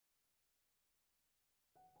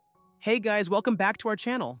Hey guys, welcome back to our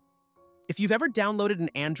channel. If you've ever downloaded an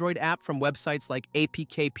Android app from websites like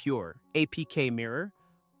APKPure, APKMirror,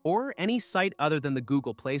 or any site other than the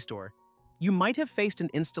Google Play Store, you might have faced an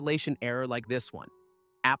installation error like this one,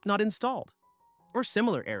 app not installed, or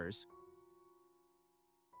similar errors.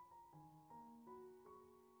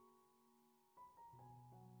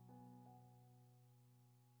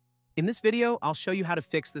 In this video, I'll show you how to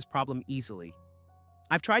fix this problem easily.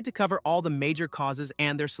 I've tried to cover all the major causes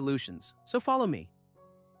and their solutions, so follow me.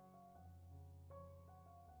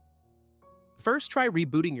 First, try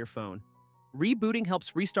rebooting your phone. Rebooting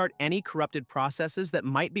helps restart any corrupted processes that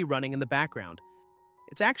might be running in the background.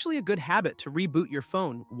 It's actually a good habit to reboot your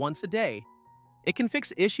phone once a day. It can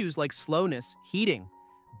fix issues like slowness, heating,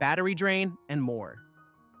 battery drain, and more.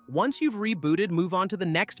 Once you've rebooted, move on to the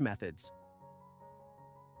next methods.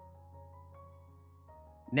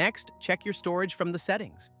 Next, check your storage from the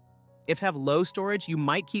settings. If you have low storage, you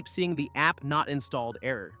might keep seeing the app not installed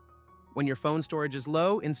error. When your phone storage is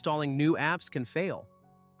low, installing new apps can fail.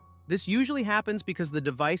 This usually happens because the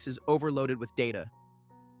device is overloaded with data.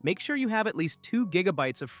 Make sure you have at least 2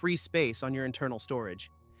 GB of free space on your internal storage.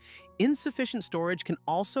 Insufficient storage can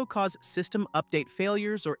also cause system update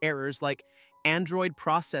failures or errors like Android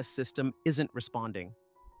process system isn't responding.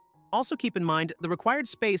 Also keep in mind, the required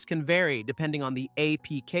space can vary depending on the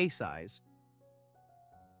APK size.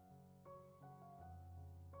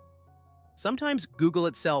 Sometimes Google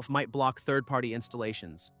itself might block third-party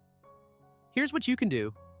installations. Here's what you can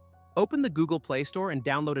do. Open the Google Play Store and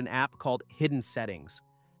download an app called Hidden Settings.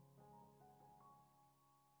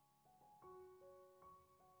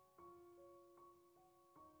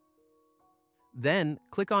 Then,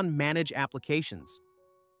 click on Manage Applications.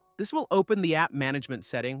 This will open the app management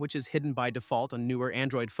setting, which is hidden by default on newer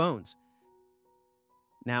Android phones.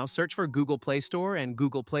 Now search for Google Play Store and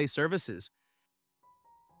Google Play Services.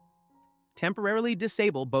 Temporarily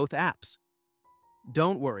disable both apps.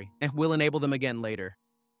 Don't worry, and we'll enable them again later.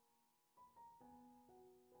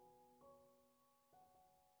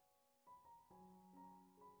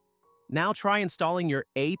 Now try installing your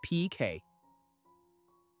APK.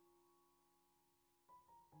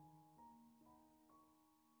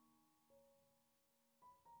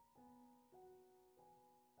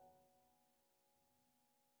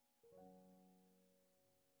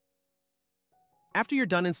 After you're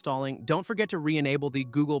done installing, don't forget to re-enable the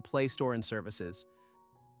Google Play Store and services.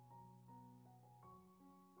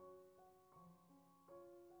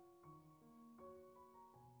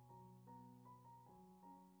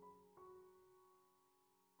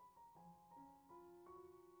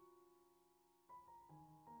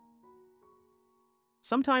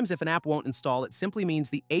 Sometimes if an app won't install, it simply means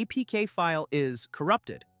the APK file is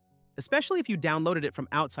corrupted, especially if you downloaded it from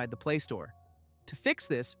outside the Play Store. To fix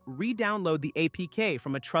this, re-download the APK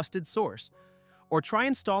from a trusted source, or try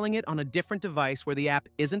installing it on a different device where the app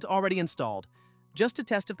isn't already installed, just to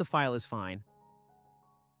test if the file is fine.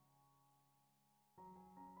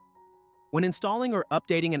 When installing or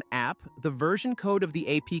updating an app, the version code of the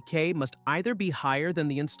APK must either be higher than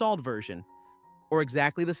the installed version, or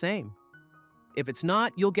exactly the same. If it's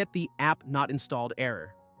not, you'll get the App Not Installed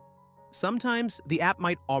error. Sometimes, the app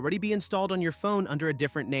might already be installed on your phone under a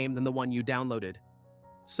different name than the one you downloaded.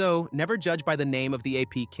 So, never judge by the name of the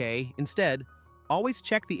APK. Instead, always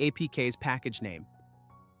check the APK's package name.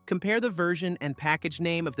 Compare the version and package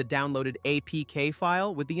name of the downloaded APK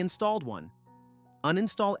file with the installed one.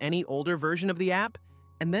 Uninstall any older version of the app,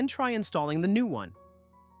 and then try installing the new one.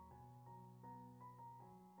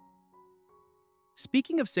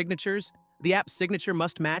 Speaking of signatures, the app's signature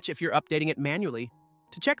must match if you're updating it manually.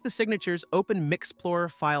 To check the signatures, open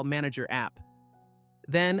Mixplorer File Manager app.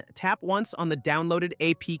 Then, tap once on the downloaded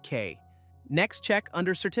APK. Next, check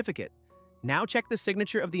under Certificate. Now check the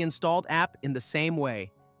signature of the installed app in the same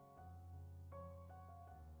way.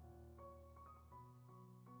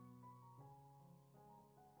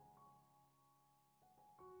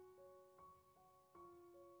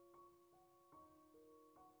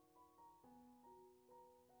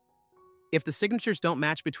 If the signatures don't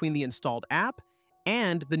match between the installed app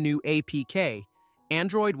and the new APK,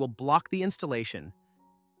 Android will block the installation.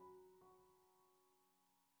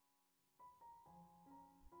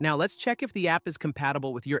 Now let's check if the app is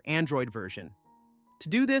compatible with your Android version. To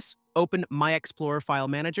do this, open My Explorer File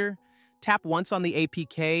Manager, tap once on the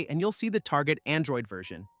APK, and you'll see the target Android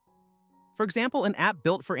version. For example, an app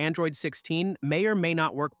built for Android 16 may or may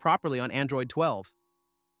not work properly on Android 12.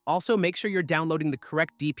 Also, make sure you're downloading the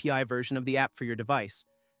correct DPI version of the app for your device.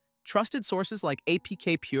 Trusted sources like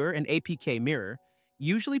APKPure and APKMirror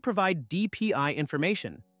usually provide DPI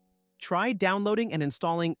information. try downloading and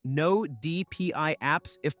installing no DPI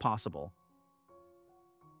apps if possible.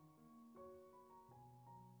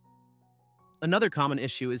 Another common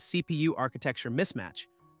issue is CPU architecture mismatch.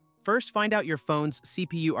 First, find out your phone's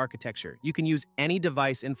CPU architecture. You can use any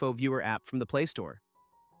device info viewer app from the Play Store.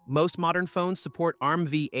 Most modern phones support ARM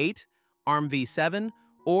v8, ARM v7,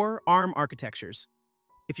 or ARM architectures.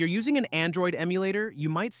 If you're using an Android emulator, you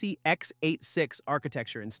might see x86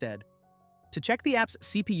 architecture instead. To check the app's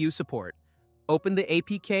CPU support, open the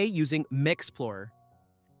APK using Mixplorer.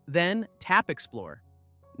 Then tap Explore.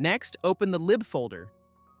 Next, open the lib folder.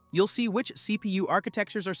 You'll see which CPU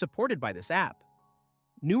architectures are supported by this app.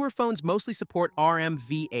 Newer phones mostly support ARM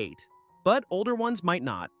v8, but older ones might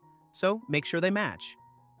not, so make sure they match.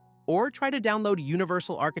 Or try to download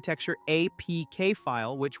Universal Architecture APK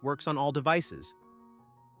file, which works on all devices.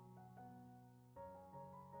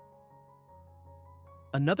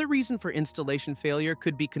 Another reason for installation failure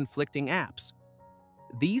could be conflicting apps.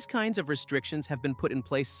 These kinds of restrictions have been put in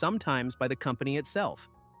place sometimes by the company itself.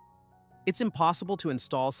 It's impossible to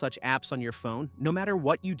install such apps on your phone, no matter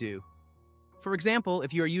what you do. For example,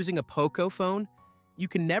 if you are using a Poco phone, you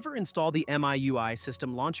can never install the MIUI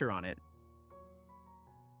system launcher on it.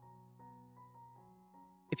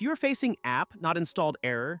 If you are facing app not installed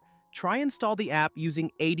error, try install the app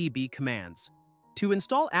using ADB commands. To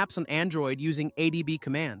install apps on Android using ADB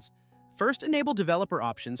commands, first enable developer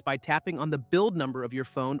options by tapping on the build number of your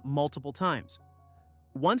phone multiple times.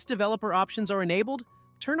 Once developer options are enabled,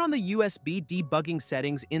 turn on the USB debugging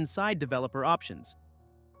settings inside developer options.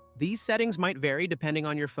 These settings might vary depending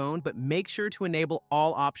on your phone, but make sure to enable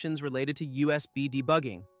all options related to USB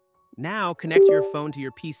debugging. Now connect your phone to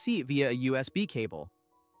your PC via a USB cable.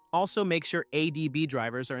 Also make sure ADB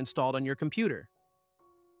drivers are installed on your computer.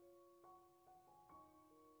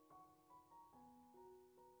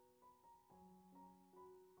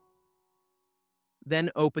 Then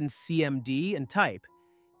open CMD and type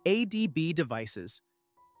ADB devices.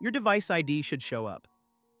 Your device ID should show up.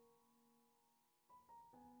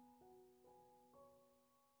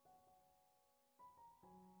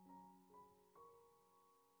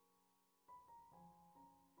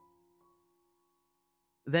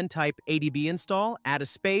 Then type ADB install, add a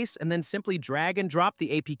space, and then simply drag and drop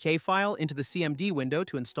the APK file into the CMD window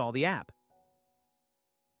to install the app.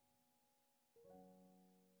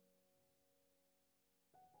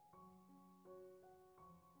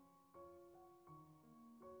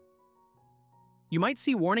 You might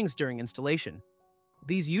see warnings during installation.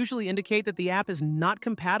 These usually indicate that the app is not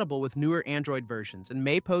compatible with newer Android versions and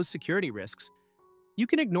may pose security risks. You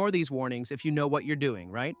can ignore these warnings if you know what you're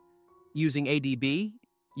doing, right? Using ADB,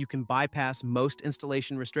 you can bypass most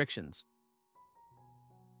installation restrictions.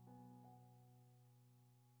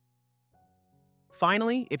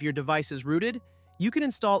 Finally, if your device is rooted, you can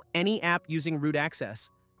install any app using root access.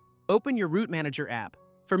 Open your root manager app.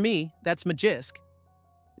 For me, that's Magisk.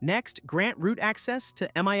 Next, grant root access to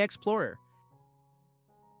MIXplorer.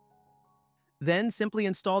 Then simply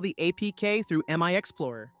install the APK through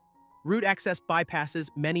MIXplorer. Root access bypasses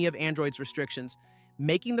many of Android's restrictions,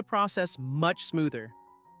 making the process much smoother.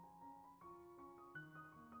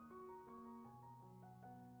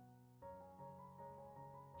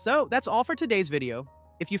 So that's all for today's video.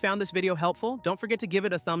 If you found this video helpful, don't forget to give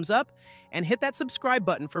it a thumbs up and hit that subscribe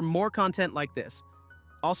button for more content like this.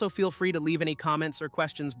 Also, feel free to leave any comments or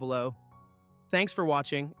questions below. Thanks for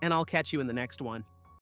watching, and I'll catch you in the next one.